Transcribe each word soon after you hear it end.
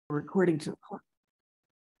Recording to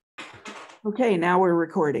okay, now we're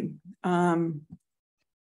recording. Y'all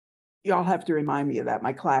have to remind me of that.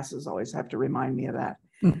 My classes always have to remind me of that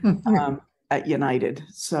at United.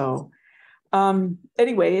 So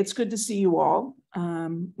anyway, it's good to see you all.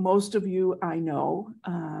 Most of you I know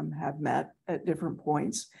have met at different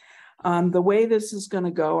points. The way this is going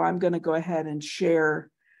to go, I'm going to go ahead and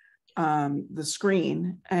share the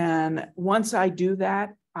screen. And once I do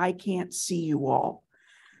that, I can't see you all.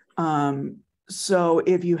 So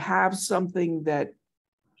if you have something that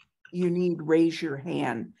you need, raise your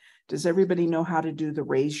hand. Does everybody know how to do the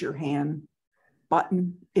raise your hand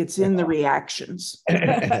button? It's in the reactions.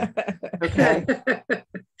 Okay.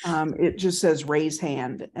 It just says raise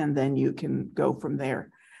hand, and then you can go from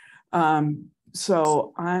there.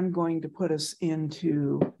 So I'm going to put us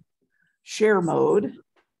into share mode.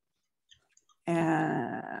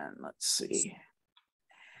 And let's see.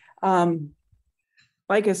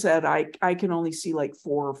 Like I said, I can only see like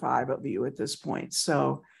 4 or 5 of you at this point.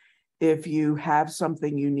 So if you have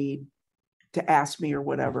something you need to ask me or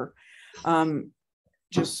whatever,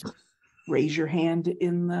 just raise your hand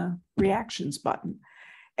in the reactions button.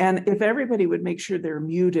 And if everybody would make sure they're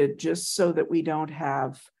muted, just so that we don't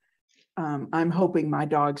have, I'm hoping my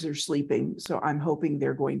dogs are sleeping, so I'm hoping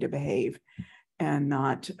they're going to behave and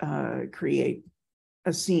not create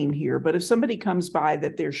a scene here. But if somebody comes by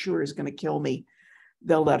that they're sure is going to kill me,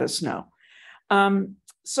 they'll let us know.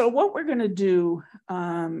 So what we're going to do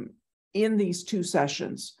in these 2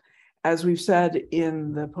 sessions, as we've said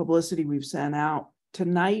in the publicity we've sent out,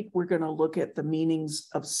 tonight we're going to look at the meanings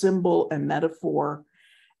of symbol and metaphor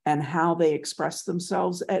and how they express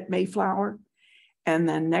themselves at Mayflower. And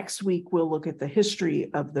then next week, we'll look at the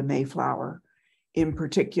history of the Mayflower in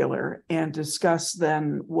particular and discuss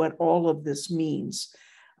then what all of this means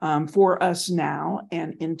for us now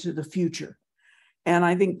and into the future. And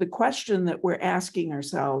I think the question that we're asking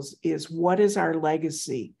ourselves is, what is our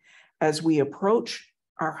legacy as we approach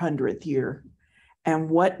our 100th year? And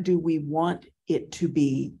what do we want it to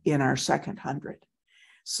be in our second 100?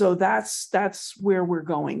 So that's where we're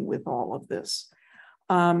going with all of this.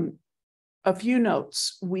 A few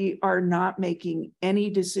notes. We are not making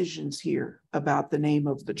any decisions here about the name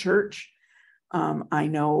of the church. I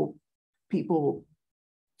know people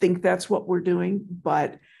think that's what we're doing,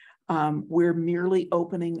 but we're merely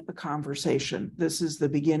opening a conversation. This is the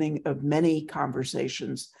beginning of many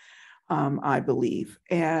conversations, I believe.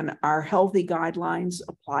 And our healthy guidelines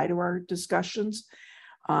apply to our discussions.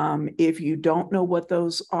 If you don't know what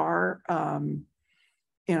those are,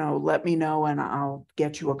 let me know and I'll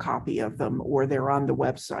get you a copy of them, or they're on the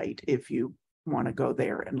website if you want to go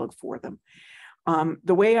there and look for them.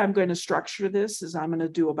 The way I'm going to structure this is I'm going to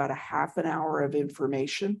do about a half an hour of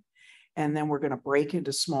information, and then we're going to break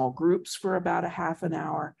into small groups for about a half an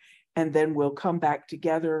hour, and then we'll come back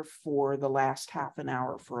together for the last half an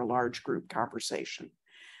hour for a large group conversation.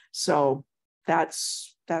 So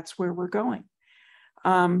that's where we're going.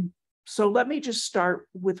 So let me just start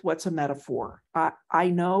with what's a metaphor. I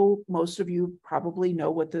know most of you probably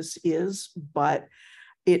know what this is, but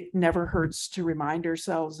it never hurts to remind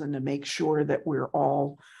ourselves and to make sure that we're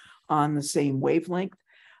all on the same wavelength.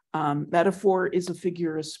 Metaphor is a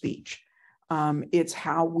figure of speech. It's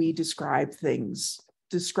how we describe things,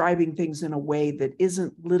 describing things in a way that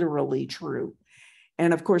isn't literally true.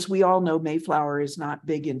 And of course, we all know Mayflower is not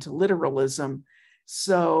big into literalism.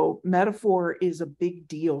 So metaphor is a big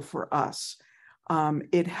deal for us.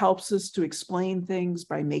 It helps us to explain things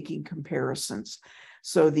by making comparisons.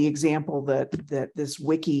 So the example that this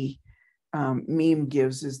wiki meme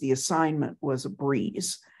gives is the assignment was a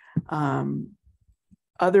breeze.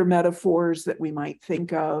 Other metaphors that we might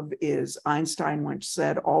think of is Einstein once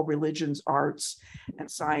said, all religions, arts, and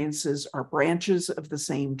sciences are branches of the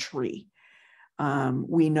same tree.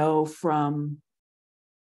 We know from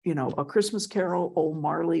A Christmas Carol, old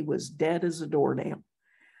Marley was dead as a doornail.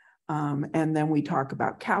 And then we talk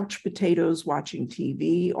about couch potatoes, watching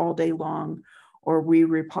TV all day long, or we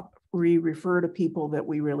refer to people that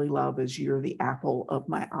we really love as you're the apple of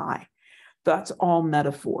my eye. That's all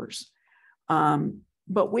metaphors.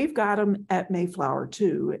 But we've got them at Mayflower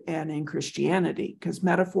too, and in Christianity, because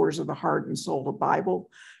metaphors are the heart and soul of Bible,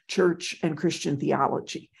 church, and Christian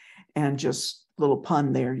theology. And just a little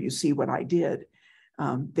pun there, you see what I did.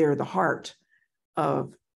 They're the heart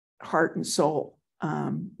and soul,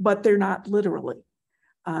 but they're not literally.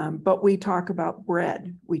 But we talk about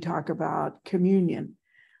bread. We talk about communion.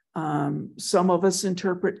 Some of us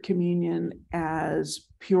interpret communion as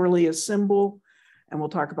purely a symbol, and we'll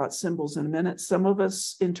talk about symbols in a minute. Some of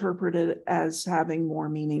us interpret it as having more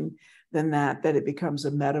meaning than that it becomes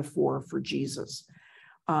a metaphor for Jesus.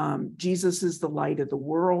 Jesus is the light of the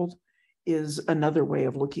world is another way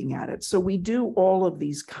of looking at it. So we do all of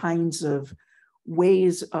these kinds of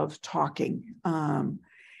ways of talking.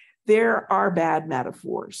 There are bad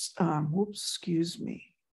metaphors. Whoops, excuse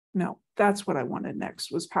me. No, that's what I wanted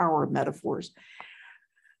next was power of metaphors.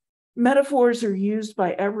 Metaphors are used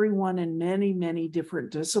by everyone in many, many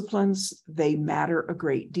different disciplines. They matter a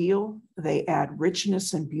great deal. They add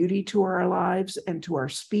richness and beauty to our lives and to our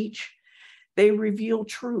speech. They reveal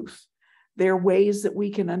truth. There are ways that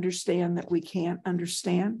we can understand that we can't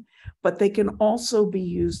understand, but they can also be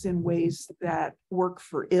used in ways that work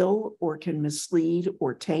for ill or can mislead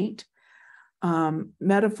or taint.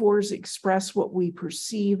 Metaphors express what we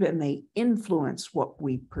perceive and they influence what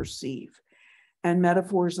we perceive. And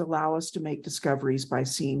metaphors allow us to make discoveries by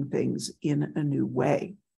seeing things in a new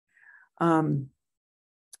way.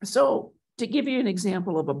 So to give you an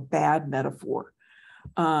example of a bad metaphor,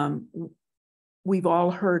 we've all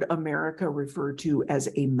heard America referred to as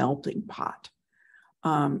a melting pot.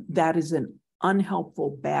 That is an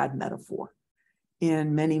unhelpful, bad metaphor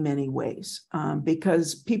in many, many ways,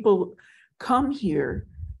 because people come here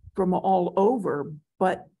from all over,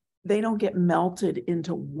 but they don't get melted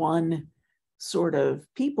into one sort of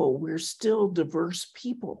people. We're still diverse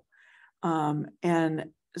people. And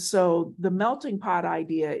so the melting pot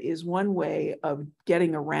idea is one way of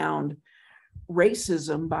getting around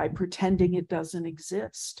racism by pretending it doesn't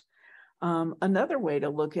exist. Another way to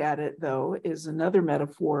look at it, though, is another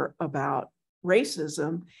metaphor about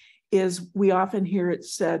racism is we often hear it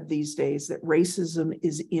said these days that racism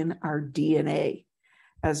is in our DNA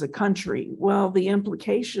as a country. Well, the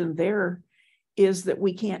implication there is that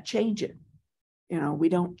we can't change it. We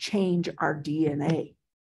don't change our DNA.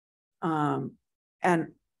 And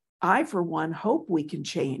I, for one, hope we can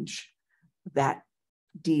change that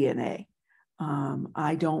DNA.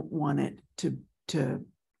 I don't want it to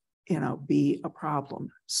be a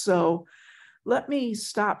problem. So let me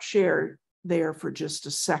stop share there for just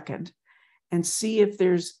a second and see if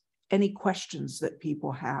there's any questions that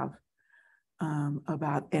people have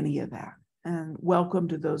about any of that. And welcome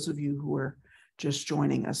to those of you who are just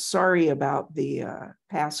joining us. Sorry about the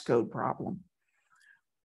passcode problem.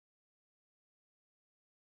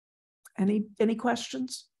 Any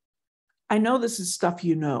questions? I know this is stuff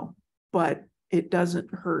you know, but it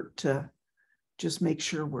doesn't hurt to just make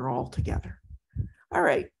sure we're all together. All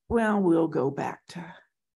right, well, we'll go back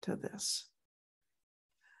to this.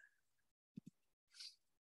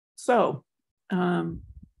 So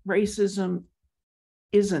racism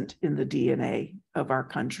isn't in the DNA of our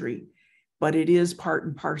country, but it is part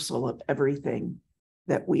and parcel of everything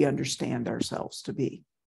that we understand ourselves to be.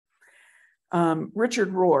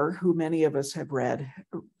 Richard Rohr, who many of us have read,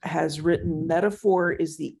 has written, "Metaphor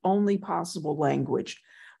is the only possible language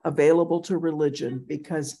available to religion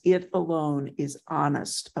because it alone is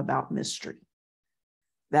honest about mystery."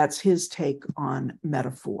 That's his take on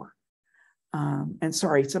metaphor. And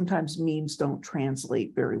sorry, sometimes memes don't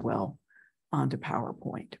translate very well onto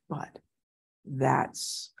PowerPoint, but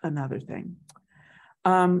that's another thing.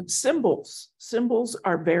 Symbols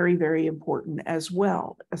are very, very important as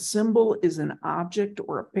well. A symbol is an object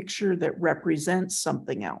or a picture that represents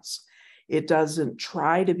something else. It doesn't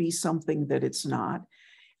try to be something that it's not.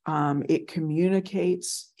 It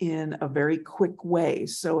communicates in a very quick way.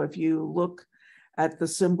 So if you look at the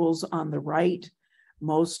symbols on the right,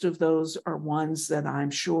 most of those are ones that I'm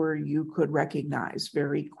sure you could recognize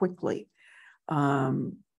very quickly.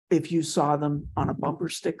 If you saw them on a bumper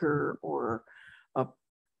sticker or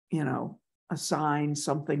a sign,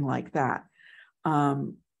 something like that,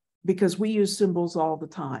 because we use symbols all the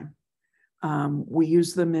time. We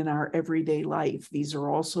use them in our everyday life. These are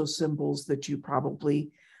also symbols that you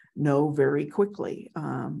probably know very quickly. We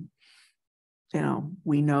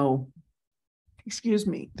know,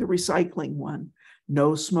 the recycling one,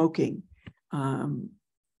 no smoking,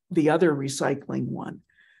 the other recycling one.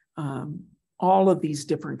 All of these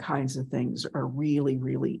different kinds of things are really,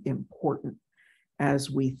 really important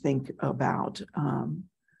as we think about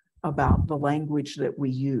the language that we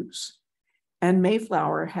use. And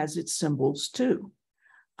Mayflower has its symbols too.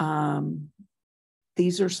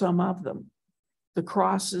 These are some of them. The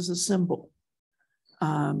cross is a symbol.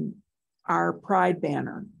 Our pride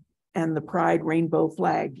banner and the pride rainbow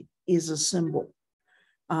flag is a symbol.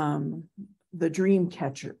 The dream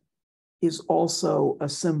catcher is also a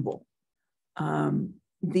symbol.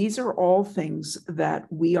 These are all things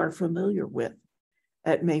that we are familiar with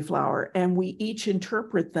at Mayflower, and we each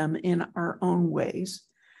interpret them in our own ways.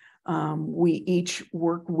 We each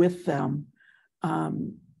work with them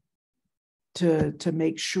to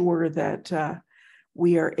make sure that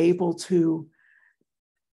we are able to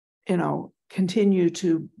continue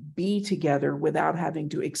to be together without having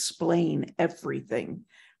to explain everything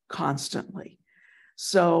constantly.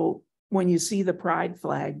 So when you see the pride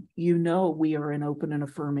flag, we are an open and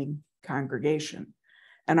affirming congregation.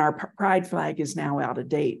 And our pride flag is now out of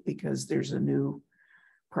date because there's a new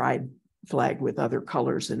pride flag with other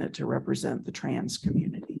colors in it to represent the trans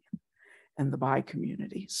community and the bi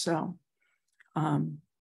community. So I'm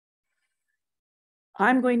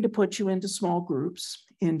going to put you into small groups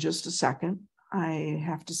in just a second. I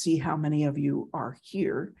have to see how many of you are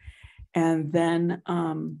here. And then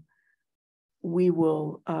we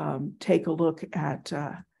will take a look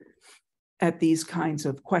at these kinds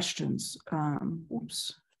of questions.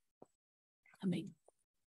 Oops, let me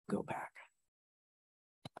go back.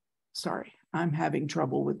 Sorry, I'm having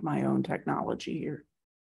trouble with my own technology here.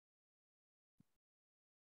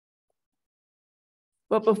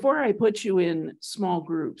 But before I put you in small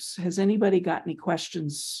groups, has anybody got any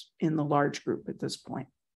questions in the large group at this point?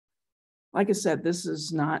 Like I said, this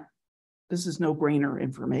is no-brainer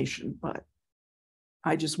information, but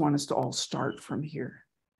I just want us to all start from here.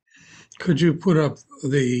 Could you put up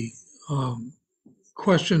the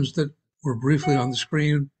questions that were briefly on the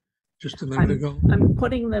screen just a minute ago? I'm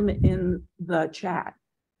putting them in the chat.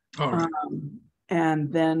 All right.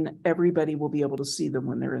 And then everybody will be able to see them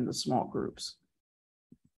when they're in the small groups.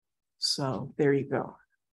 So there you go.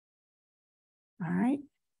 All right.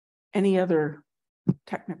 Any other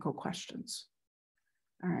technical questions?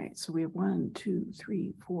 All right. So we have 1, 2,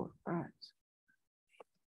 3, 4, 5.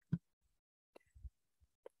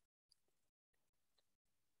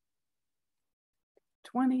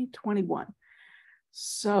 2021.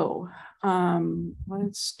 So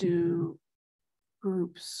let's do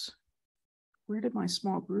groups. Where did my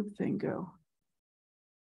small group thing go?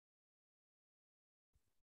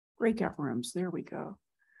 Breakout rooms, there we go.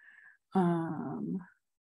 I'm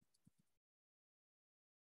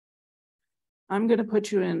going to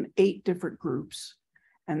put you in 8 different groups,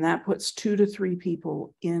 and that puts 2 to 3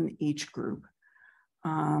 people in each group.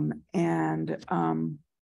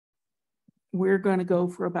 We're going to go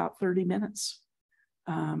for about 30 minutes,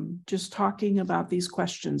 just talking about these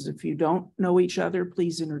questions. If you don't know each other,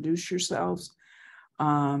 please introduce yourselves.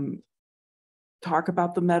 Talk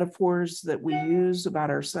about the metaphors that we use about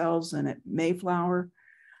ourselves and at Mayflower.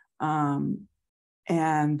 And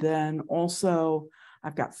then also,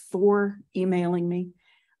 I've got Thor emailing me.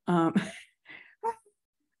 And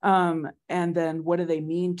then what do they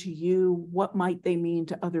mean to you? What might they mean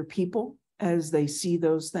to other people as they see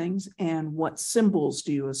those things? And what symbols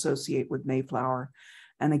do you associate with Mayflower?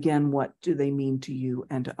 And again, what do they mean to you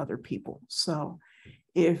and to other people? So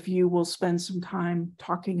if you will spend some time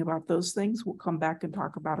talking about those things, we'll come back and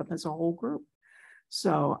talk about them as a whole group.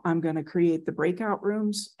 So I'm going to create the breakout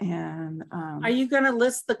rooms. And are you going to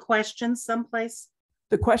list the questions someplace?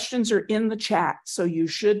 The questions are in the chat, so you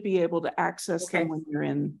should be able to access them when you're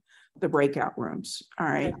in the breakout rooms. All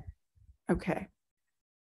right. Okay.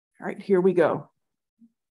 All right, here we go.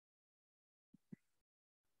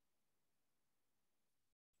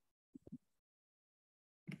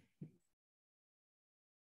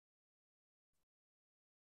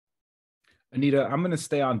 Anita, I'm going to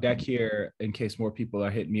stay on deck here in case more people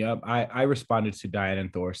are hitting me up. I responded to Diane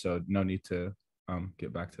and Thor, so no need to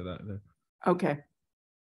get back to that. Okay.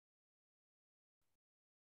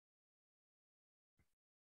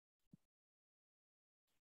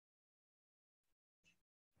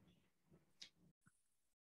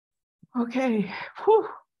 Okay. Whew.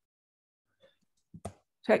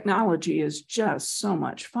 Technology is just so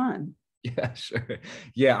much fun. Yeah, sure.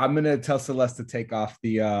 Yeah, I'm going to tell Celeste to take off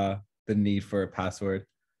the need for a password,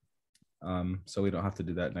 so we don't have to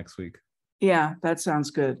do that next week. Yeah, that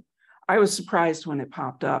sounds good. I was surprised when it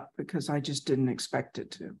popped up because I just didn't expect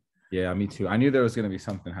it to. Yeah, me too. I knew there was going to be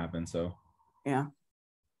something happen, so. Yeah.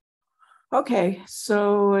 Okay,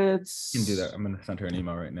 so it's. You can do that. I'm going to send her an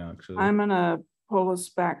email right now, actually. I'm going to pull us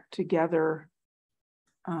back together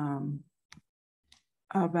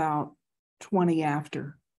about 20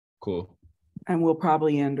 after. Cool. And we'll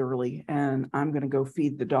probably end early, and I'm going to go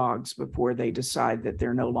feed the dogs before they decide that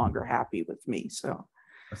they're no longer happy with me. So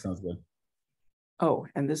that sounds good. Oh,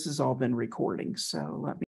 and this has all been recording, so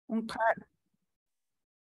let me. Okay.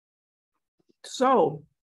 So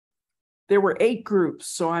there were 8 groups,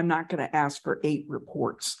 so I'm not going to ask for 8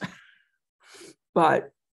 reports.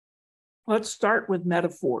 But let's start with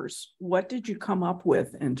metaphors. What did you come up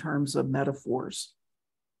with in terms of metaphors?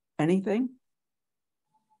 Anything?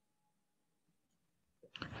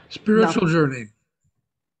 Spiritual journey.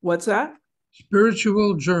 What's that?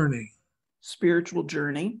 Spiritual journey. Spiritual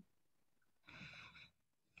journey.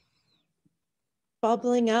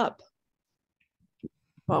 Bubbling up.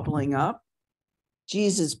 Bubbling up.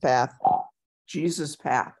 Jesus path. Jesus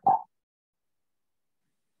path.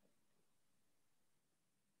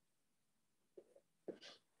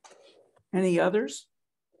 Any others?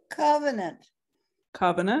 Covenant.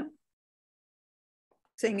 Covenant,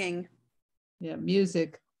 Singing. Yeah,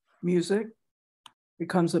 music. music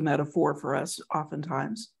becomes a metaphor for us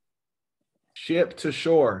oftentimes. Ship to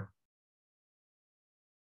shore.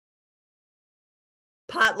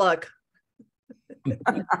 Potluck.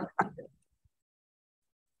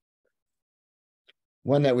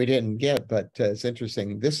 One that we didn't get, but it's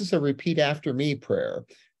interesting. This is a repeat after me prayer.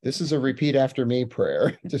 This is a repeat after me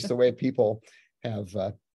prayer. Just the way people have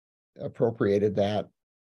appropriated that.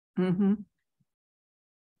 Mm-hmm.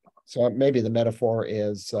 So maybe the metaphor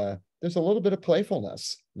is there's a little bit of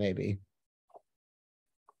playfulness, maybe.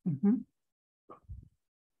 Mm-hmm.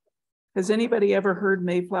 Has anybody ever heard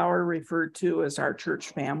Mayflower referred to as our church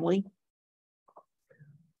family?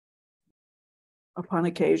 Upon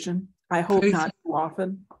occasion. I hope Faith. not too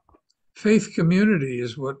often. Faith community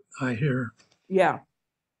is what I hear. Yeah,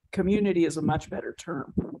 community is a much better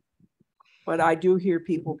term. But I do hear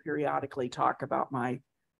people periodically talk about my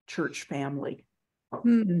church family.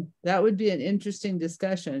 That would be an interesting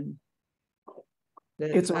discussion.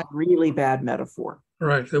 It's a really bad metaphor.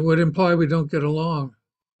 Right. That would imply we don't get along.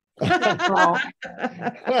 Well,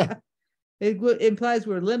 It implies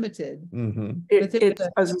we're limited. Mhm, it's,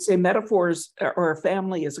 as I say, metaphors or a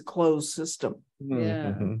family is a closed system.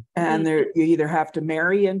 Yeah. mhm. And there, you either have to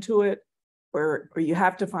marry into it or you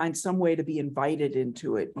have to find some way to be invited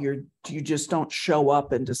into it. You just don't show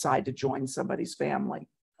up and decide to join somebody's family.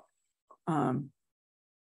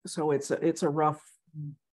 So it's a rough,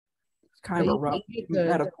 it's kind of a rough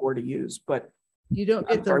metaphor to use, but You don't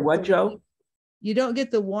I'm get sorry, what, Joe? You don't get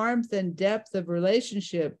the warmth and depth of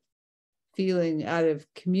relationship feeling out of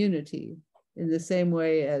community in the same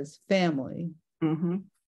way as family. Mm-hmm.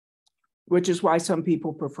 Which is why some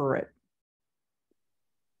people prefer it.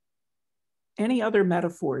 Any other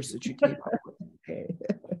metaphors that you keep up with? Okay.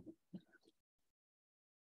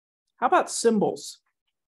 How about symbols?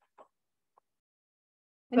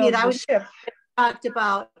 I mean, I was talked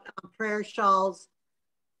about prayer shawls,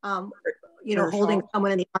 Prayer holding shawl.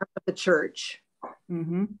 someone in the arm of the church.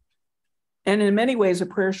 Mm-hmm. And in many ways, a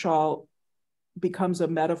prayer shawl becomes a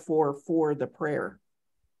metaphor for the prayer,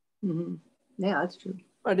 Mhm. Yeah, that's true.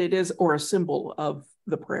 but it is, or a symbol of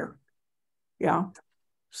the prayer. Yeah.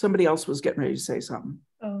 Somebody else was getting ready to say something.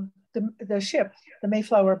 Oh, the ship, the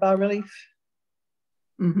Mayflower bas relief.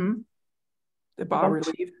 Mm-hmm. The bas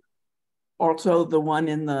relief. Also the one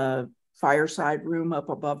in the fireside room up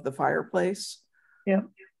above the fireplace. Yeah.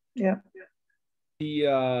 The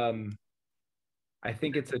I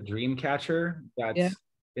think it's a dream catcher that's Yeah.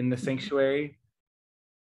 in the sanctuary.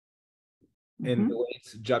 Mhm. In the way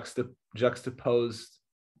it's juxtaposed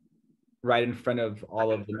right in front of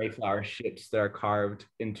all of the Mayflower ships that are carved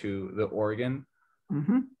into the organ.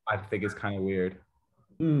 Mhm. I think it's kind of weird.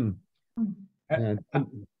 Mm. And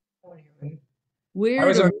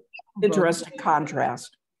Weird. a- or- Interesting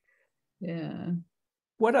contrast. Yeah.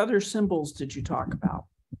 What other symbols did you talk about?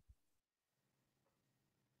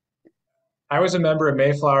 I was a member of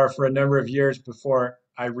Mayflower for a number of years before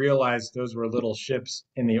I realized those were little ships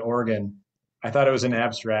in the organ. I thought it was an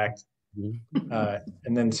abstract,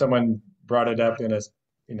 and then someone brought it up in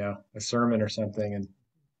a sermon or something, and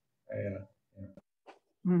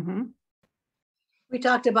Mm-hmm. We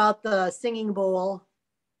talked about the singing bowl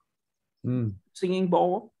mm, Singing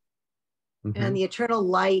bowl. mhm. and the eternal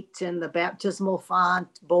light and the baptismal font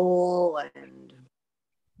bowl. And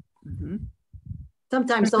Mm-hmm.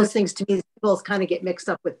 sometimes those things to me, symbols kind of get mixed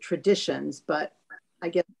up with traditions, but I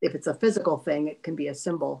guess if it's a physical thing, it can be a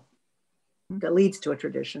symbol that leads to a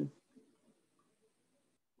tradition.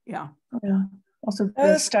 Yeah. Yeah. Also the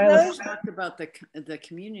Those- style of those- Talked about the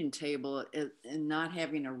communion table and not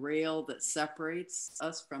having a rail that separates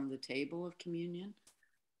us from the table of communion.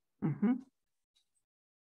 Mm-hmm.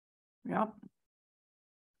 Yeah. Also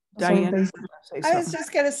Diane, they- say I was something.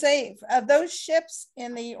 just gonna say, those ships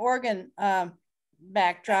in the organ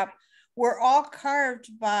backdrop were all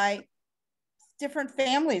carved by different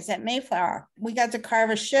families at Mayflower. We got to carve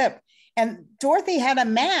a ship, and Dorothy had a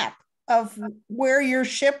map of where your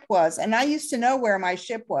ship was, and I used to know where my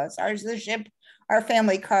ship was. The ship our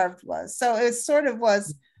family carved was. So it sort of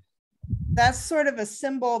was. That's sort of a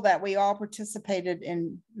symbol that we all participated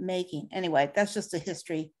in making. Anyway, that's just a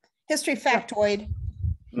history factoid.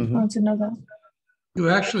 Mhm. wanted to know that. You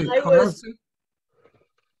actually I carved was- it?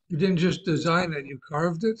 You didn't just design it, you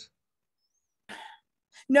carved it?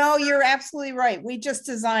 No, you're absolutely right. We just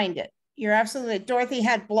designed it. You're absolutely, Dorothy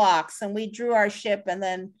had blocks and we drew our ship and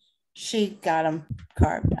then she got them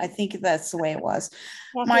carved. I think that's the way it was.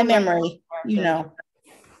 My memory, you know.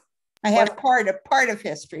 I have part of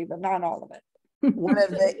history, but not all of it.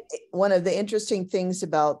 One of the interesting things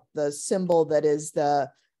about the symbol that is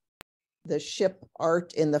the ship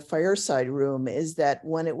art in the fireside room is that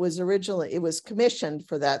when it was commissioned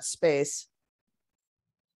for that space,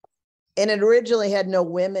 and it originally had no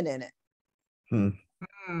women in it.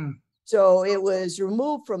 So it was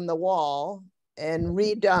removed from the wall and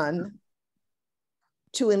redone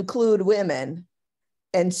to include women.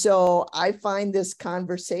 And so I find this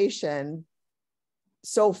conversation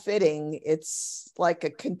so fitting. It's like a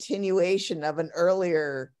continuation of an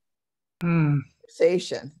earlier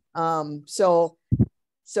conversation. And so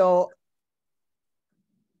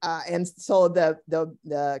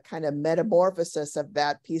the kind of metamorphosis of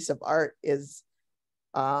that piece of art is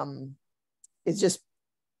just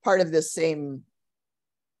part of this same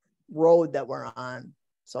road that we're on.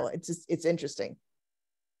 So it's interesting.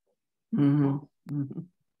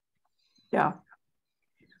 Yeah.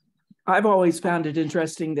 I've always found it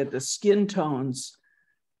interesting that the skin tones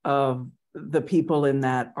of the people in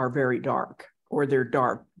that are very dark, or they're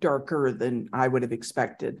darker than I would have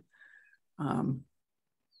expected.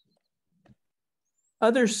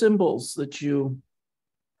 Other symbols that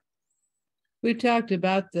we talked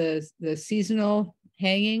about the seasonal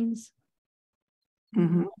hangings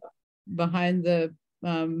behind the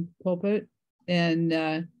pulpit,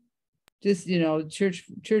 and just, you know, church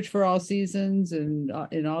for all seasons and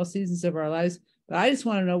in all seasons of our lives. But I just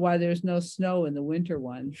want to know why there's no snow in the winter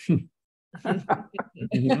one.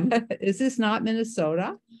 Is this not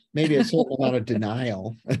Minnesota? Maybe a certain amount of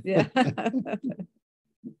denial. Yeah.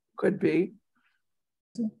 Could be.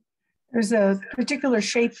 There's a particular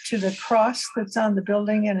shape to the cross that's on the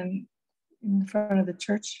building and in front of the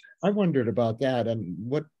church. I wondered about that. And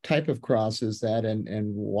what type of cross is that,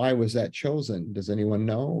 and why was that chosen? Does anyone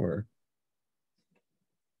know? Or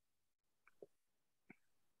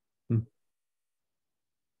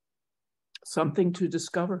something to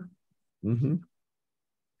discover.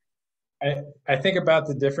 I think about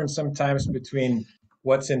the difference sometimes between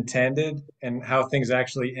what's intended and how things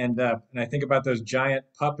actually end up. And I think about those giant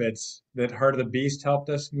puppets that Heart of the Beast helped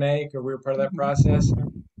us make, or we were part of that process.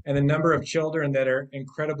 And the number of children that are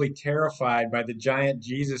incredibly terrified by the giant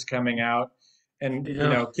Jesus coming out. And, you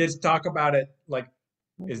know, kids talk about it like,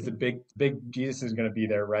 is the big Jesus is going to be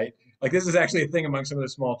there, right? Like, this is actually a thing among some of the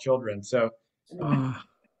small children. So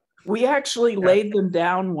we actually laid them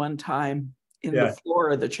down one time in the floor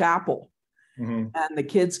of the chapel. And the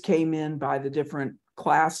kids came in by the different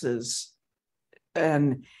classes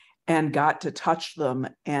and got to touch them.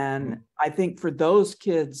 And I think for those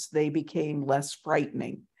kids, they became less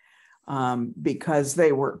frightening because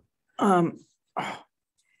they were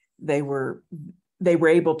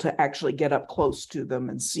able to actually get up close to them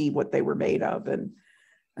and see what they were made of and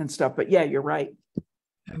stuff. But yeah, you're right.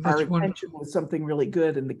 Our intention was something really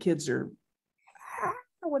good, and the kids are,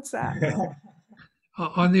 what's that?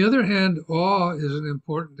 On the other hand, awe is an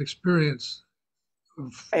important experience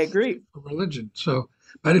I agree. of religion. So,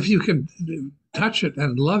 but if you can touch it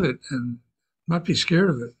and love it and not be scared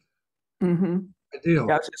of it, ideal.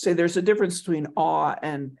 Yeah, I was gonna say there's a difference between awe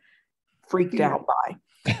and freaked out by.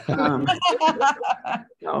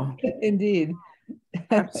 No, indeed.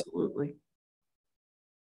 Absolutely.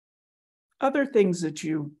 Other things that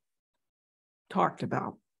you talked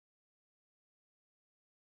about.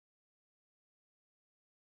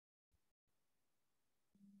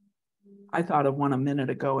 I thought of one a minute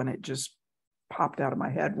ago and it just popped out of my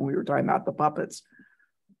head when we were talking about the puppets.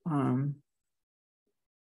 One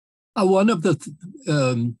of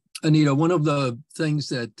the, Anita, one of the things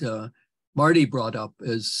that Marty brought up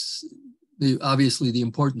is obviously the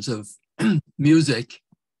importance of music.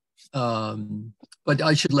 But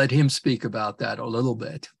I should let him speak about that a little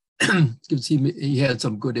bit because he had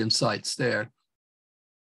some good insights there.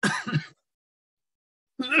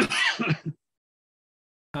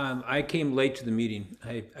 I came late to the meeting.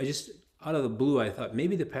 I just, out of the blue, I thought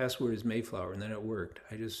maybe the password is Mayflower, and then it worked.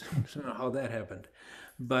 I just don't know how that happened.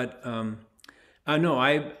 But no,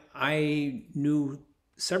 I knew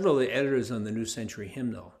several of the editors on the New Century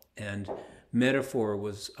Hymnal, and metaphor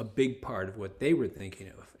was a big part of what they were thinking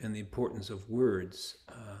of, and the importance of words.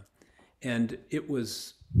 And it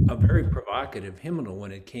was a very provocative hymnal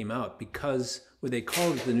when it came out, because they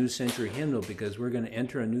called it the New Century Hymnal because we're going to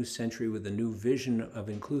enter a new century with a new vision of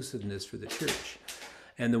inclusiveness for the church.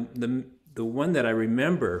 And the one that I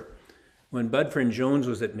remember, when Budfriend Jones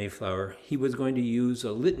was at Mayflower, he was going to use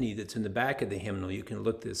a litany that's in the back of the hymnal. You can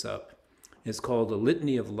look this up. It's called A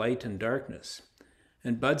Litany of Light and Darkness.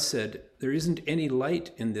 And Bud said, there isn't any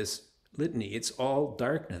light in this litany. It's all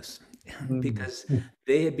darkness because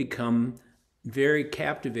they had become very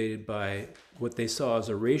captivated by what they saw as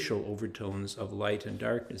a racial overtones of light and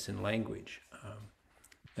darkness in language.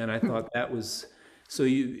 And I thought that was,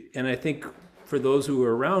 and I think for those who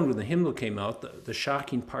were around when the hymnal came out, the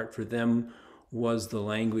shocking part for them was the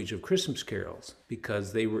language of Christmas carols,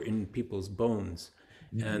 because they were in people's bones.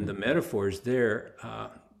 And the metaphors there,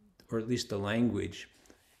 or at least the language,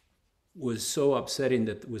 was so upsetting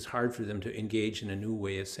that it was hard for them to engage in a new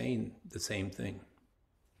way of saying the same thing.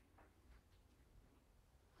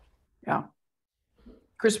 Yeah.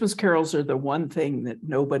 Christmas carols are the one thing that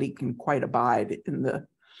nobody can quite abide in the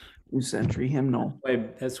New Century hymnal.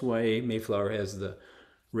 That's why Mayflower has the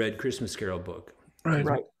red Christmas Carol book. Right.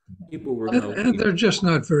 Right. People were And they're just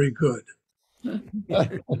not very good.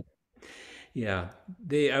 Yeah,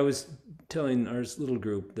 I was telling our little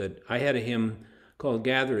group that I had a hymn called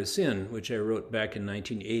Gather Us In, which I wrote back in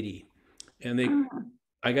 1980. And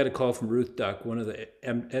I got a call from Ruth Duck, one of the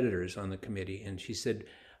editors on the committee, and she said,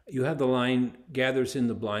 you have the line, gather us in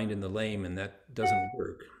the blind and the lame, and that doesn't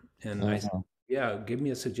work. And I said, yeah, give me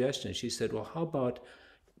a suggestion. She said, well, how about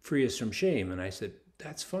free us from shame? And I said,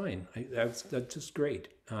 that's fine. That's just great.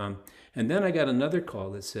 And then I got another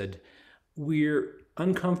call that said, we're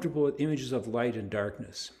uncomfortable with images of light and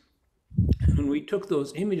darkness. And when we took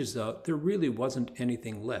those images out, there really wasn't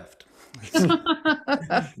anything left.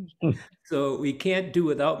 So we can't do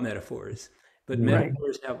without metaphors, but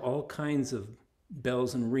metaphors have all kinds of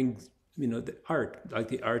bells and rings. You know, the art, like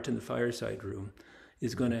the art in the fireside room,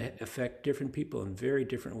 is going to affect different people in very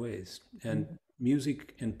different ways. And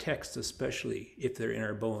music and text, especially if they're in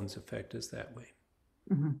our bones, affect us that way.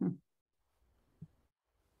 Mm-hmm.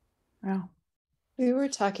 Yeah. We were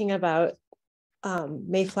talking about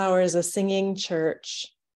Mayflower as a singing church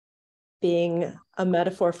being a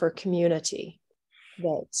metaphor for community,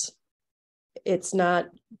 that it's not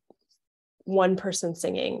one person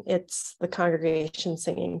singing, it's the congregation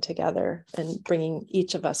singing together and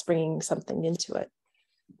each of us bringing something into it.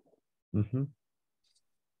 Mm-hmm.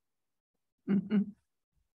 Mm-hmm.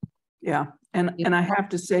 Yeah. And I have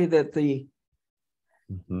to say that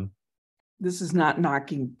this is not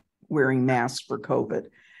knocking wearing masks for COVID,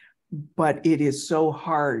 but it is so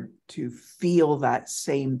hard to feel that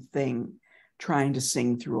same thing trying to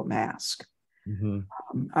sing through a mask.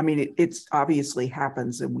 I mean, it's obviously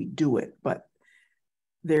happens and we do it, but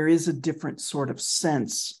there is a different sort of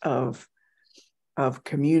sense of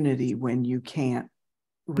community when you can't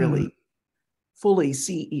really fully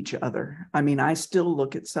see each other. I mean, I still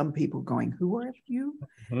look at some people going, who are you?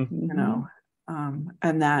 You know,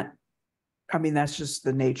 and that, I mean, that's just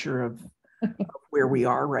the nature of where we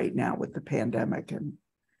are right now with the pandemic and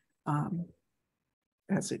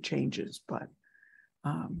as it changes, but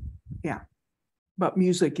yeah. But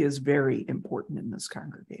music is very important in this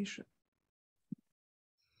congregation.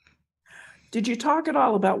 Did you talk at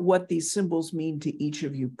all about what these symbols mean to each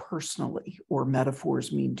of you personally, or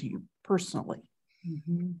metaphors mean to you personally?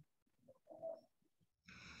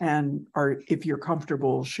 And if you're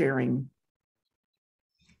comfortable sharing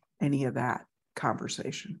any of that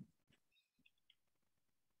conversation?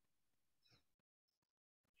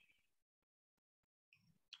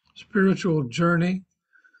 Spiritual journey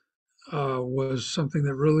was something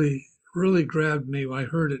that really grabbed me. I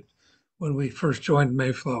heard it when we first joined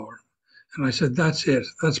Mayflower. And I said, that's it.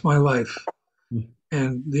 That's my life.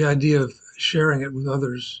 And the idea of sharing it with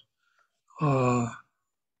others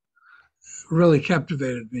really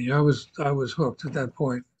captivated me. I was hooked at that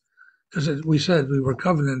point, because we said we were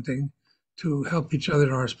covenanting to help each other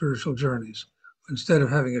in our spiritual journeys instead of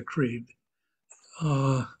having a creed.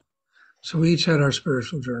 So we each had our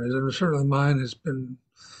spiritual journeys, and certainly mine has been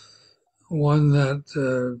one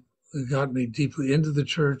that got me deeply into the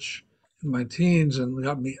church in my teens and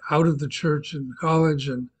got me out of the church in college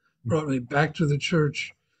and brought me back to the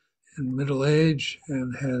church in middle age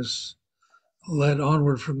and has led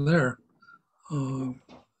onward from there.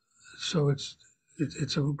 So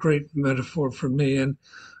it's a great metaphor for me. And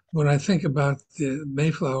when I think about the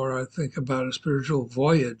Mayflower, I think about a spiritual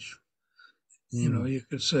voyage. You know, you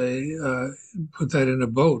could say, put that in a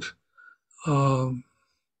boat. And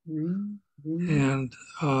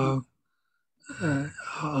I'll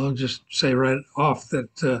just say right off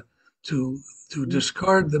that to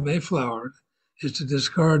discard the Mayflower is to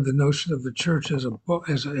discard the notion of the church as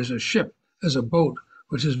a ship, as a boat,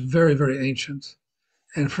 which is very, very ancient.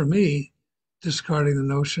 And for me, discarding the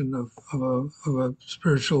notion of a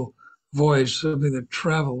spiritual voyage, something that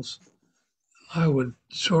travels, I would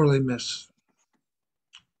sorely miss.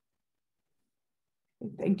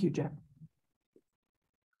 Thank you, Jeff.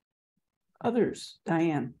 Others,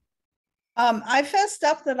 Diane. I fessed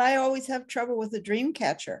up that I always have trouble with the dream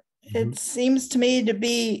catcher. It seems to me to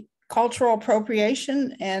be cultural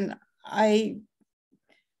appropriation, and I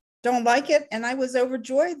don't like it. And I was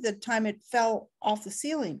overjoyed the time it fell off the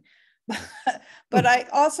ceiling. But I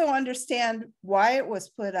also understand why it was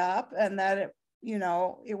put up and that it, you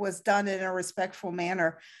know, it was done in a respectful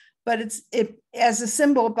manner. But it as a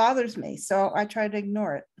symbol bothers me, so I try to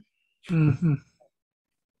ignore it. Mhm.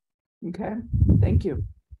 Okay, thank you.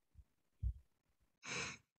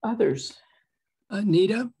 Others?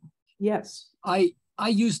 Anita? Yes. I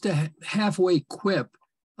used to halfway quip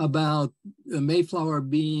about Mayflower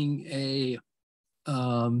being a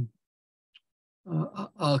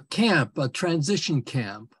camp, a transition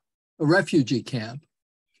camp, a refugee camp.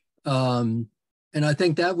 And I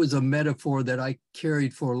think that was a metaphor that I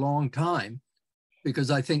carried for a long time, because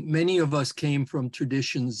I think many of us came from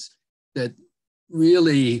traditions that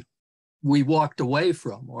really we walked away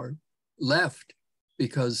from or left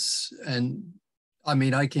because, and I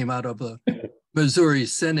mean, I came out of a Missouri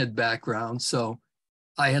Synod background, so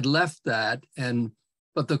I had left that.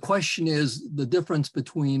 But the question is the difference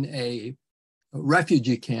between a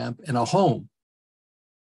refugee camp and a home.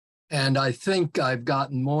 And I think I've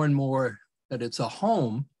gotten more and more that it's a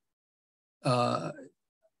home.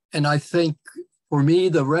 And I think for me,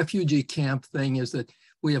 the refugee camp thing is that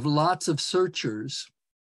we have lots of searchers.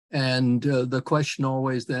 And the question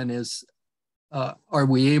always then is, are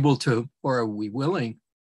we able to, or are we willing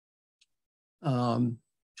to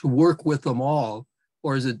work with them all?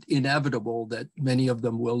 Or is it inevitable that many of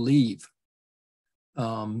them will leave?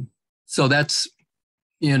 So that's,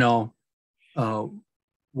 you know,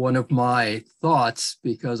 one of my thoughts,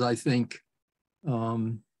 because I think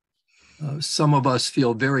some of us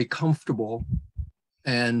feel very comfortable,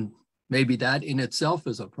 and maybe that in itself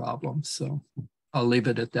is a problem. So I'll leave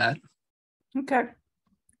it at that. Okay.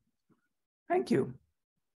 Thank you.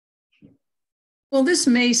 Well, this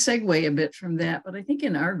may segue a bit from that, but I think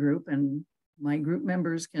in our group, and my group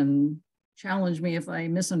members can challenge me if I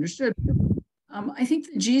misunderstood, I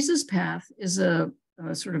think the Jesus path is a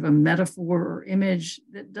sort of a metaphor or image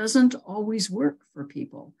that doesn't always work for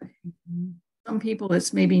people. Some people,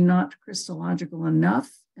 it's maybe not Christological enough.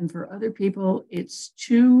 And for other people, it's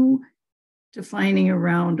too defining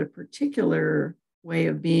around a particular way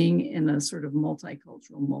of being in a sort of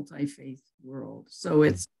multicultural, multi-faith world. So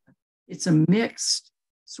it's a mixed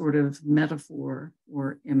sort of metaphor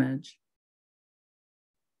or image.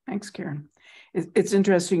 Thanks, Karen. It's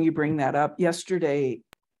interesting you bring that up. Yesterday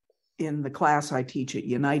in the class I teach at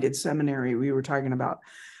United Seminary, we were talking about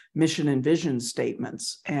mission and vision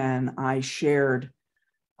statements, and I shared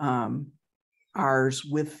ours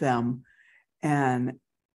with them. And,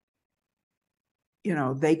 you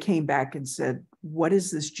know, they came back and said, what is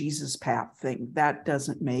this Jesus path thing? That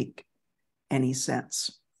doesn't make any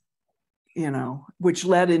sense, you know, which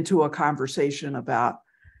led into a conversation about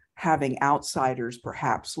having outsiders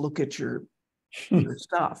perhaps look at your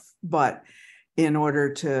stuff. But in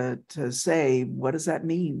order to say, what does that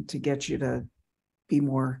mean, to get you to be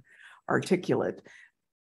more articulate?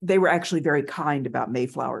 They were actually very kind about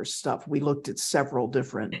Mayflower's stuff. We looked at several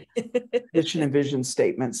different mission and vision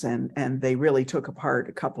statements, and they really took apart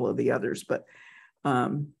a couple of the others, but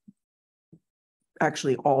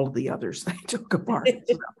actually all of the others they took apart.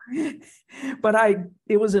 So. But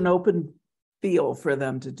it was an open feel for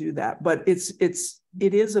them to do that. But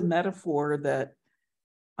it is a metaphor that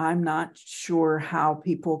I'm not sure how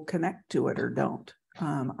people connect to it or don't.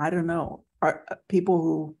 I don't know. Are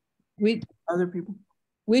people who other people?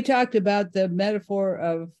 We talked about the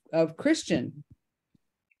metaphor of Christian.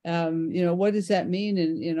 You know, what does that mean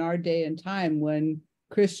in our day and time, when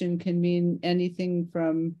Christian can mean anything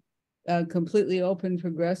from completely open,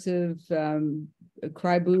 progressive,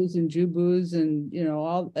 cry-boos and Jew-boos, and, you know,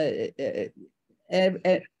 all,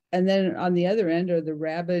 and then on the other end are the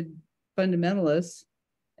rabid fundamentalists,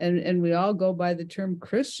 and we all go by the term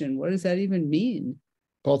Christian. What does that even mean?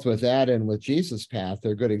 Both with that and with Jesus path,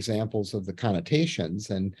 they're good examples of the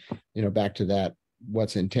connotations, and, you know, back to that,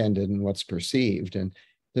 what's intended and what's perceived. And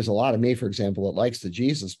there's a lot of me, for example, that likes the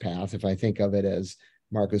Jesus path. If I think of it as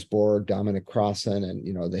Marcus Borg, Dominic Crossan, and,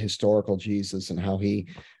 you know, the historical Jesus and how he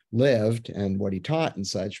lived and what he taught and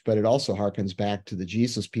such, but it also harkens back to the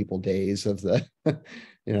Jesus people days of the,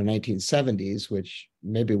 1970s, which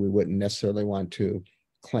maybe we wouldn't necessarily want to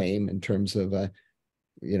claim in terms of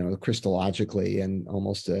Christologically, and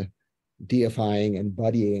almost a deifying and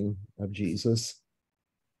buddying of Jesus.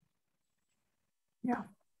 Yeah.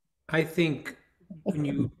 I think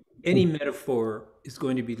when any metaphor is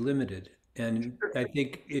going to be limited, And I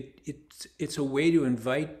think it's a way to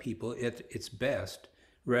invite people at its best,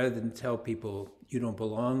 rather than tell people you don't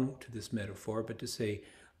belong to this metaphor, but to say,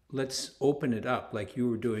 let's open it up like you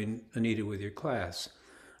were doing, Anita, with your class.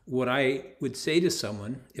 What I would say to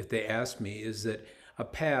someone if they asked me is that a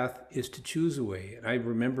path is to choose a way. And I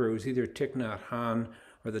remember it was either Thich Nhat Hanh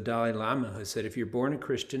or the Dalai Lama who said, if you're born a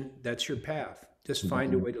Christian, that's your path. Just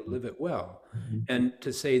find a way to live it well. And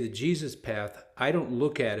to say the Jesus path, I don't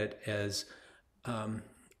look at it as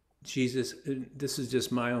Jesus, this is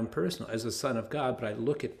just my own personal, as a son of God, but I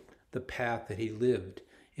look at the path that he lived.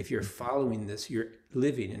 If you're following this, you're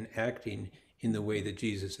living and acting in the way that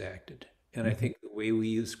Jesus acted. And I think the way we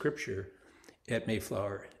use scripture at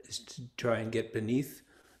Mayflower is to try and get beneath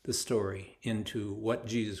the story into what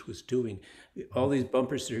Jesus was doing. All these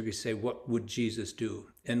bumper stickers say, what would Jesus do?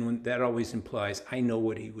 And when that always implies, I know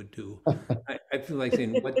what he would do. I feel like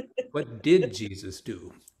saying, what did Jesus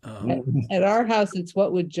do? At our house, it's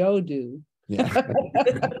what would Joe do? Yeah.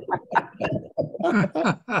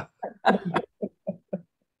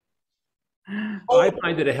 I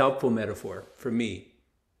find it a helpful metaphor for me,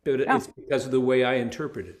 but it's because of the way I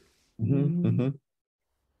interpret it.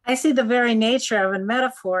 I see the very nature of a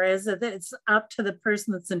metaphor is that it's up to the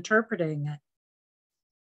person that's interpreting it.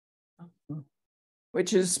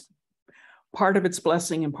 Which is part of its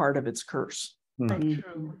blessing and part of its curse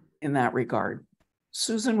True. in that regard.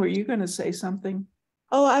 Susan, were you going to say something?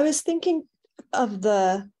 Oh, I was thinking of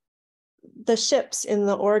the ships in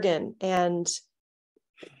the organ and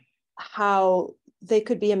how they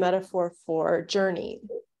could be a metaphor for journey,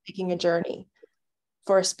 taking a journey,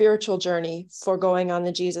 for a spiritual journey, for going on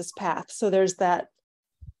the Jesus path. So there's that,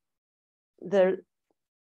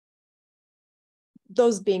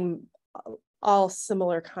 those being all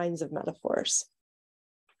similar kinds of metaphors.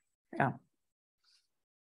 Yeah.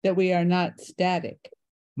 That we are not static.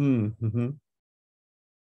 One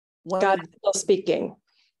God is still speaking.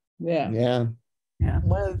 Yeah.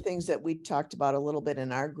 One of the things that we talked about a little bit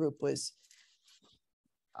in our group was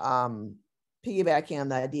piggybacking on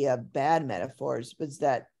the idea of bad metaphors, was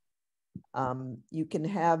that you can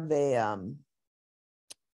have a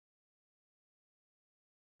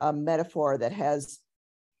metaphor that has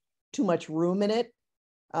too much room in it,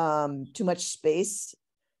 too much space,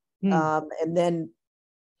 and then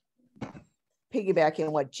piggybacking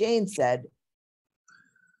on what Jane said,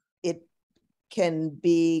 it can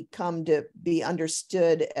come to be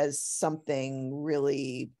understood as something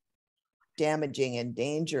really damaging and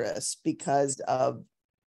dangerous because of,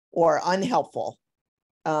 or unhelpful,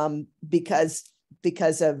 because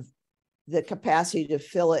of the capacity to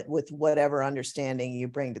fill it with whatever understanding you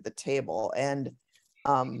bring to the table. And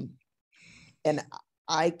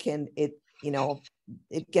I can, it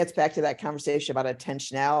gets back to that conversation about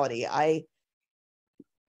intentionality.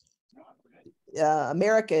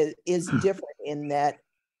 America is different in that,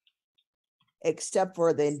 except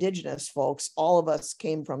for the indigenous folks, all of us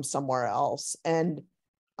came from somewhere else. And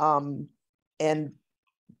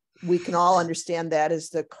we can all understand that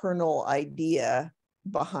as the kernel idea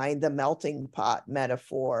behind the melting pot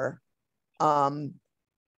metaphor. And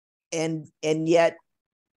yet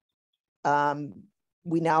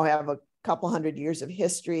we now have a couple hundred years of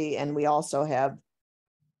history, and we also have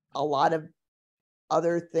a lot of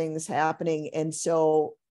other things happening. And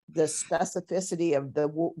so the specificity of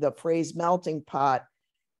the phrase melting pot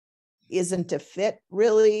isn't to fit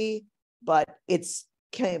really, but it's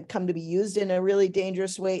come to be used in a really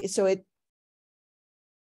dangerous way. So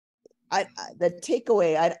the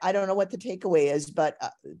takeaway, I don't know what the takeaway is, but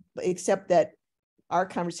except that our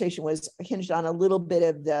conversation was hinged on a little bit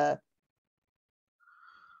of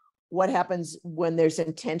what happens when there's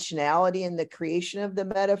intentionality in the creation of the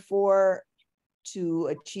metaphor to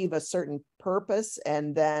achieve a certain purpose,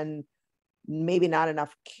 and then maybe not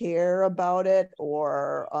enough care about it,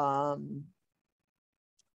 or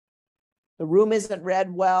the room isn't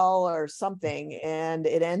read well or something, and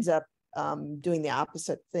it ends up doing the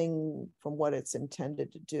opposite thing from what it's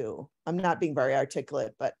intended to do. I'm not being very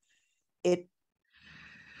articulate, but it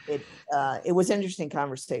was an interesting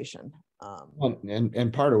conversation.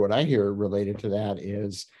 And part of what I hear related to that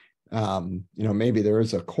is, maybe there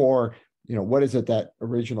is a core, what is it that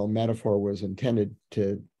original metaphor was intended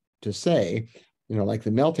to say? Like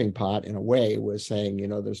the melting pot in a way was saying,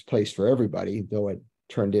 there's place for everybody, though it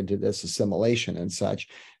turned into this assimilation and such.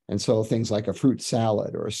 And so things like a fruit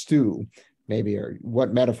salad or a stew, maybe, or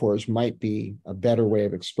what metaphors might be a better way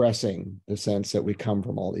of expressing the sense that we come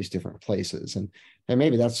from all these different places. And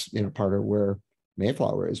maybe that's, part of where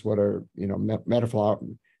Mayflower is. What are,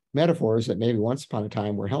 metaphors that maybe once upon a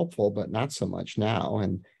time were helpful, but not so much now.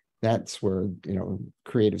 And that's where,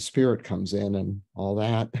 creative spirit comes in and all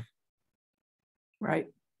that. Right.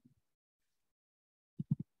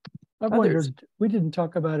 I've Others? wondered, we didn't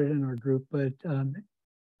talk about it in our group, but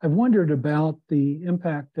I've wondered about the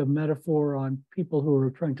impact of metaphor on people who are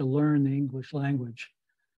trying to learn the English language.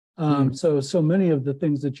 So many of the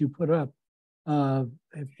things that you put up,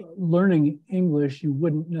 if learning English, you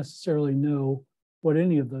wouldn't necessarily know what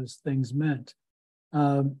any of those things meant.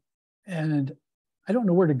 And I don't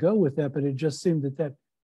know where to go with that, but it just seemed that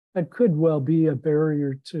could well be a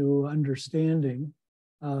barrier to understanding,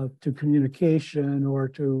 to communication, or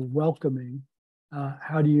to welcoming.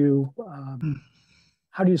 How do you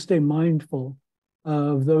stay mindful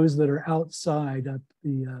of those that are outside?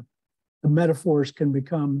 The metaphors can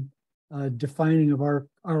become defining of our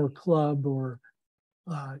club or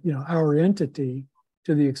our entity,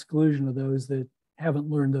 to the exclusion of those that haven't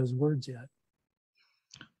learned those words yet.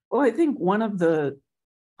 Well, I think one of the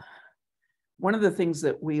things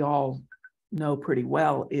that we all know pretty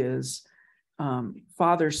well is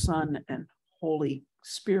Father, Son, and Holy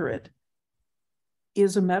Spirit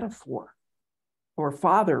is a metaphor, or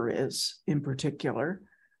Father is in particular.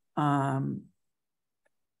 And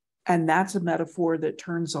that's a metaphor that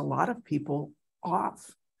turns a lot of people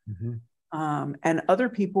off. And other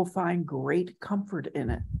people find great comfort in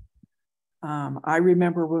it. I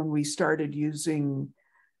remember when we started using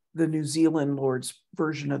the New Zealand Lord's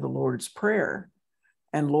version of the Lord's Prayer,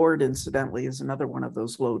 and Lord, incidentally, is another one of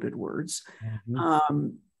those loaded words.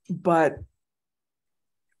 But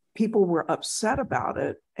people were upset about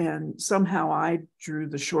it, and somehow I drew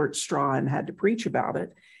the short straw and had to preach about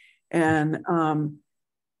it. And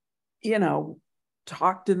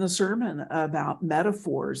talked in the sermon about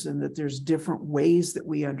metaphors, and that there's different ways that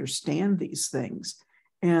we understand these things.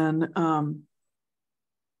 And,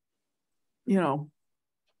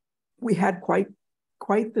 we had quite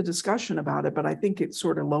the discussion about it, but I think it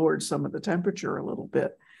sort of lowered some of the temperature a little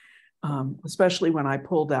bit, especially when I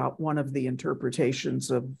pulled out one of the interpretations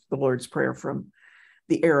of the Lord's Prayer from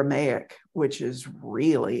the Aramaic, which is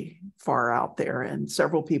really far out there. And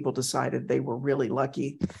several people decided they were really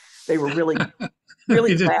lucky. They were really glad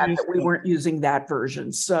that we weren't using that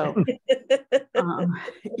version. So, oh,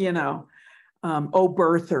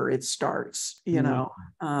 birther, it starts,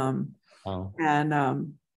 and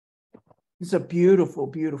it's a beautiful,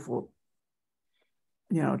 beautiful,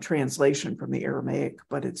 translation from the Aramaic,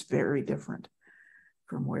 but it's very different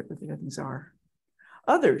from where the things are.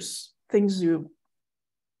 Things you.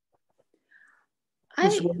 I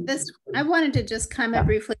wanted to just comment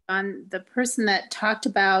briefly on the person that talked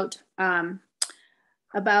about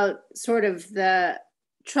sort of the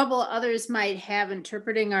trouble others might have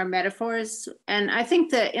interpreting our metaphors. And I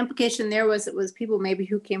think the implication there was it was people maybe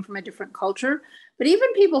who came from a different culture, but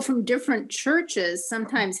even people from different churches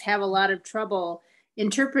sometimes have a lot of trouble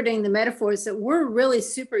interpreting the metaphors that we're really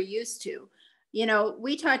super used to.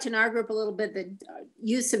 We talked in our group a little bit, the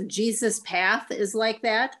use of Jesus' path is like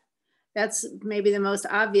that. That's maybe the most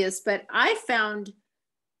obvious, but I found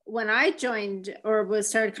when I joined or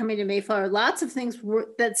started coming to Mayflower, lots of things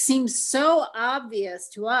that seemed so obvious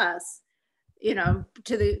to us, to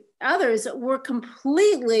the others, were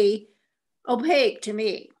completely opaque to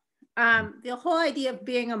me. The whole idea of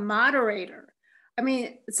being a moderator. I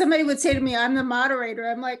mean, somebody would say to me, I'm the moderator.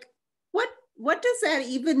 I'm like, what does that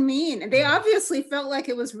even mean? And they obviously felt like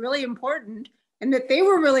it was really important and that they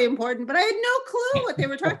were really important, but I had no clue what they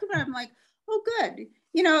were talking about. I'm like, oh, good.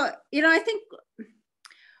 I think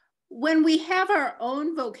when we have our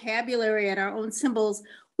own vocabulary and our own symbols,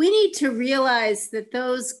 we need to realize that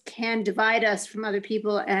those can divide us from other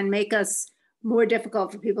people and make us more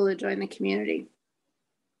difficult for people to join the community.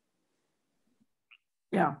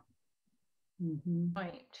 Yeah.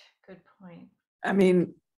 Good point. I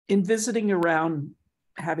mean, in visiting around,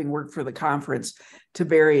 having worked for the conference to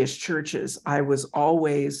various churches, I was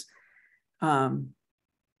always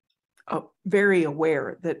very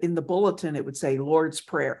aware that in the bulletin, it would say Lord's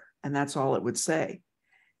Prayer, and that's all it would say.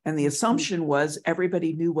 And the assumption was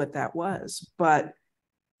everybody knew what that was. But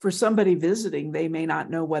for somebody visiting, they may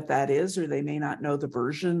not know what that is, or they may not know the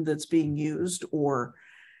version that's being used, or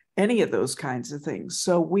any of those kinds of things.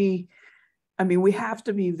 So we have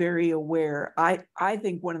to be very aware. I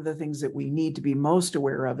think one of the things that we need to be most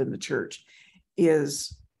aware of in the church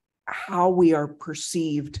is how we are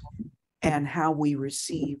perceived and how we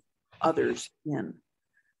receive others in,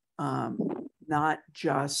 not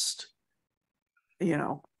just,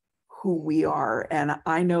 who we are. And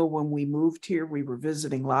I know when we moved here, we were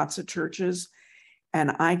visiting lots of churches,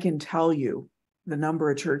 and I can tell you the number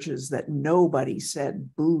of churches that nobody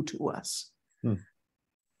said boo to us.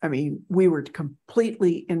 I mean, we were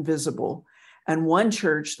completely invisible. And one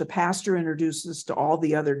church, the pastor introduced us to all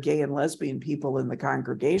the other gay and lesbian people in the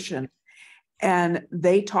congregation. And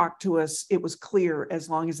they talked to us. It was clear as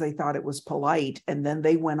long as they thought it was polite. And then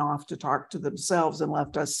they went off to talk to themselves and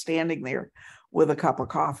left us standing there with a cup of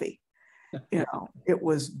coffee. You know, it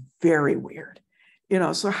was very weird. You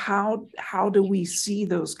know, so how do we see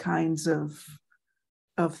those kinds of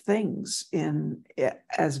things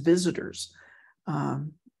as visitors?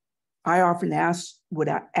 I often would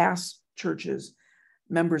ask churches,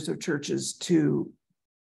 members of churches, to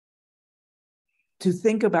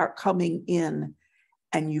think about coming in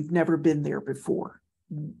and you've never been there before.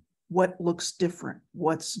 What looks different?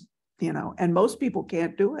 What's, you know, and most people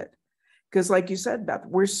can't do it because, like you said, Beth,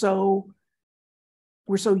 we're so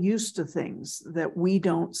used to things that we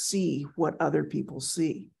don't see what other people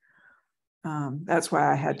see. That's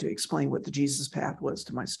why I had to explain what the Jesus Path was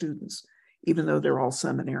to my students, even though they're all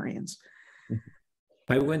seminarians.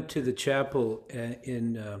 I went to the chapel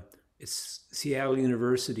in Seattle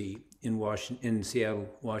University in Seattle,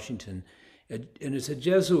 Washington, and it's a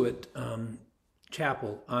Jesuit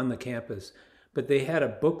chapel on the campus, but they had a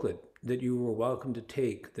booklet that you were welcome to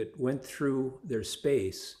take that went through their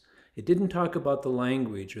space. It didn't talk about the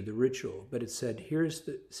language or the ritual, but it said, here's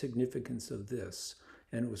the significance of this.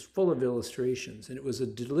 And it was full of illustrations. And it was a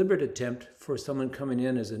deliberate attempt for someone coming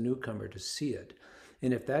in as a newcomer to see it.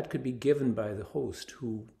 And if that could be given by the host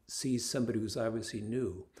who sees somebody who's obviously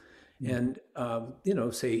new, and you know,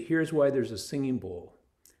 say, here's why there's a singing bowl.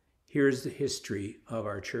 Here's the history of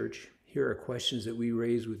our church. Here are questions that we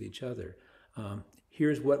raise with each other.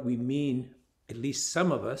 Here's what we mean, at least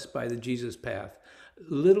some of us, by the Jesus Path.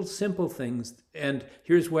 Little simple things. And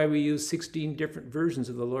here's why we use 16 different versions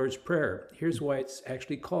of the Lord's Prayer. Here's why it's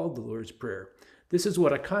actually called the Lord's Prayer. This is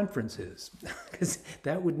what a conference is, because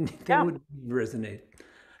that would resonate.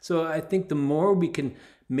 So I think the more we can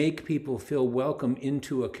make people feel welcome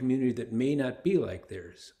into a community that may not be like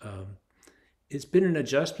theirs, it's been an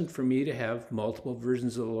adjustment for me to have multiple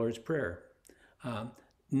versions of the Lord's Prayer.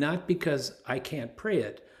 Not because I can't pray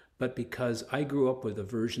it, but because I grew up with a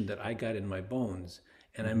version that I got in my bones.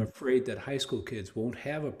 And I'm afraid that high school kids won't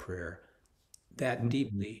have a prayer that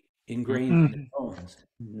deeply ingrained in their bones.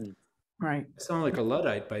 Right. I sound like a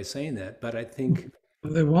Luddite by saying that, but I think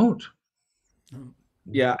they won't.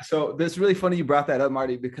 Yeah. So it's really funny you brought that up,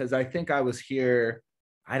 Marty, because I think I was here,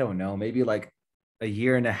 I don't know, maybe like a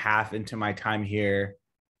year and a half into my time here,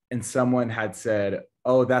 and someone had said,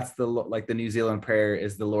 oh, that's the New Zealand prayer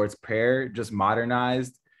is the Lord's Prayer, just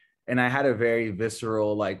modernized. And I had a very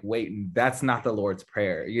visceral, like, wait, that's not the Lord's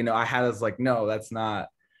Prayer. You know, I was like, no, that's not.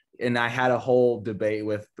 And I had a whole debate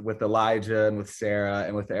with Elijah and with Sarah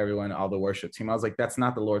and with everyone, all the worship team. I was like, that's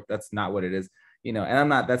not the Lord. That's not what it is. You know,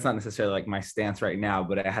 and that's not necessarily like my stance right now,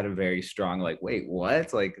 but I had a very strong, like, wait,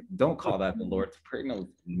 what? Like, don't call that the Lord's Prayer. No,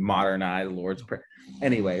 modernize Lord's Prayer.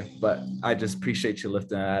 Anyway, but I just appreciate you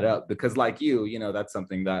lifting that up because, like you know, that's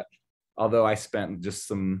something that, although I spent just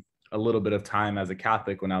a little bit of time as a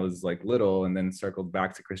Catholic when I was like little and then circled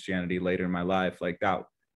back to Christianity later in my life, like that,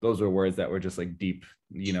 those were words that were just like deep,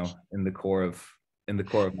 you know, in the core of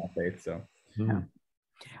my faith. So, yeah.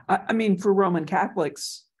 I mean, for Roman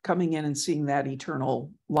Catholics, coming in and seeing that eternal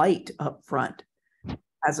light up front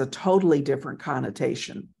has a totally different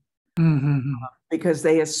connotation because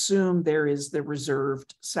they assume there is the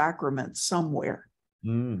reserved sacrament somewhere. I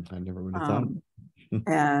never would have thought.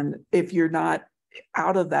 And if you're not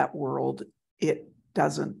out of that world, it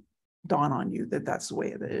doesn't dawn on you that that's the way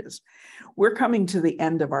it is. We're coming to the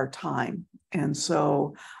end of our time. And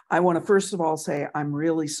so I want to first of all say, I'm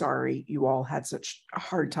really sorry you all had such a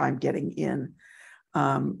hard time getting in.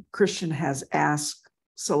 Christian has asked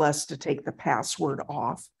Celeste to take the password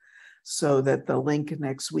off so that the link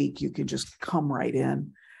next week, you can just come right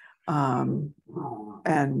in. And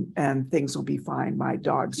things will be fine. My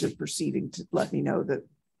dogs are proceeding to let me know that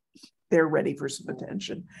they're ready for some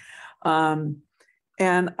attention.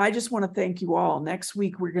 And I just want to thank you all. Next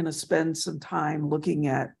week, we're going to spend some time looking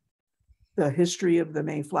at the history of the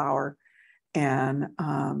Mayflower and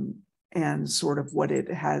sort of what it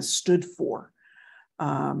has stood for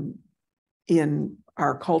in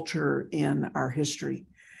our culture, in our history.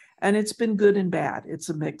 And it's been good and bad. It's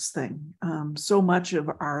a mixed thing. So much of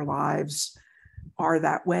our lives are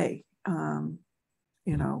that way.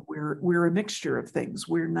 You know, we're a mixture of things.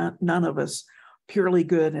 We're none of us purely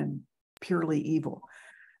good and purely evil,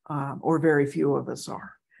 or very few of us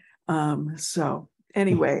are. So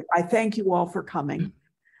anyway, I thank you all for coming.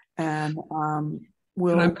 And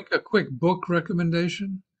Can I make a quick book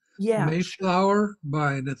recommendation? Yeah. Mayflower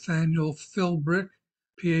by Nathaniel Philbrick,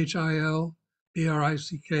 Phil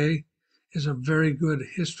BRICK, is a very good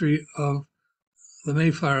history of the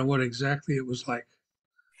Mayflower and what exactly it was like,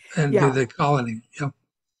 and Yeah. the colony. Yep.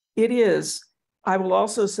 It is. I will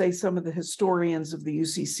also say some of the historians of the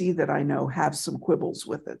UCC that I know have some quibbles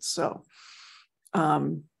with it. So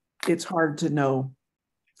it's hard to know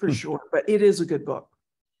for sure, but it is a good book.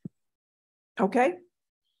 Okay.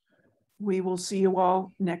 We will see you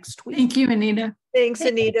all next week. Thank you, Anita. Thanks,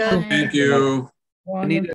 Anita. Thank you. Anita.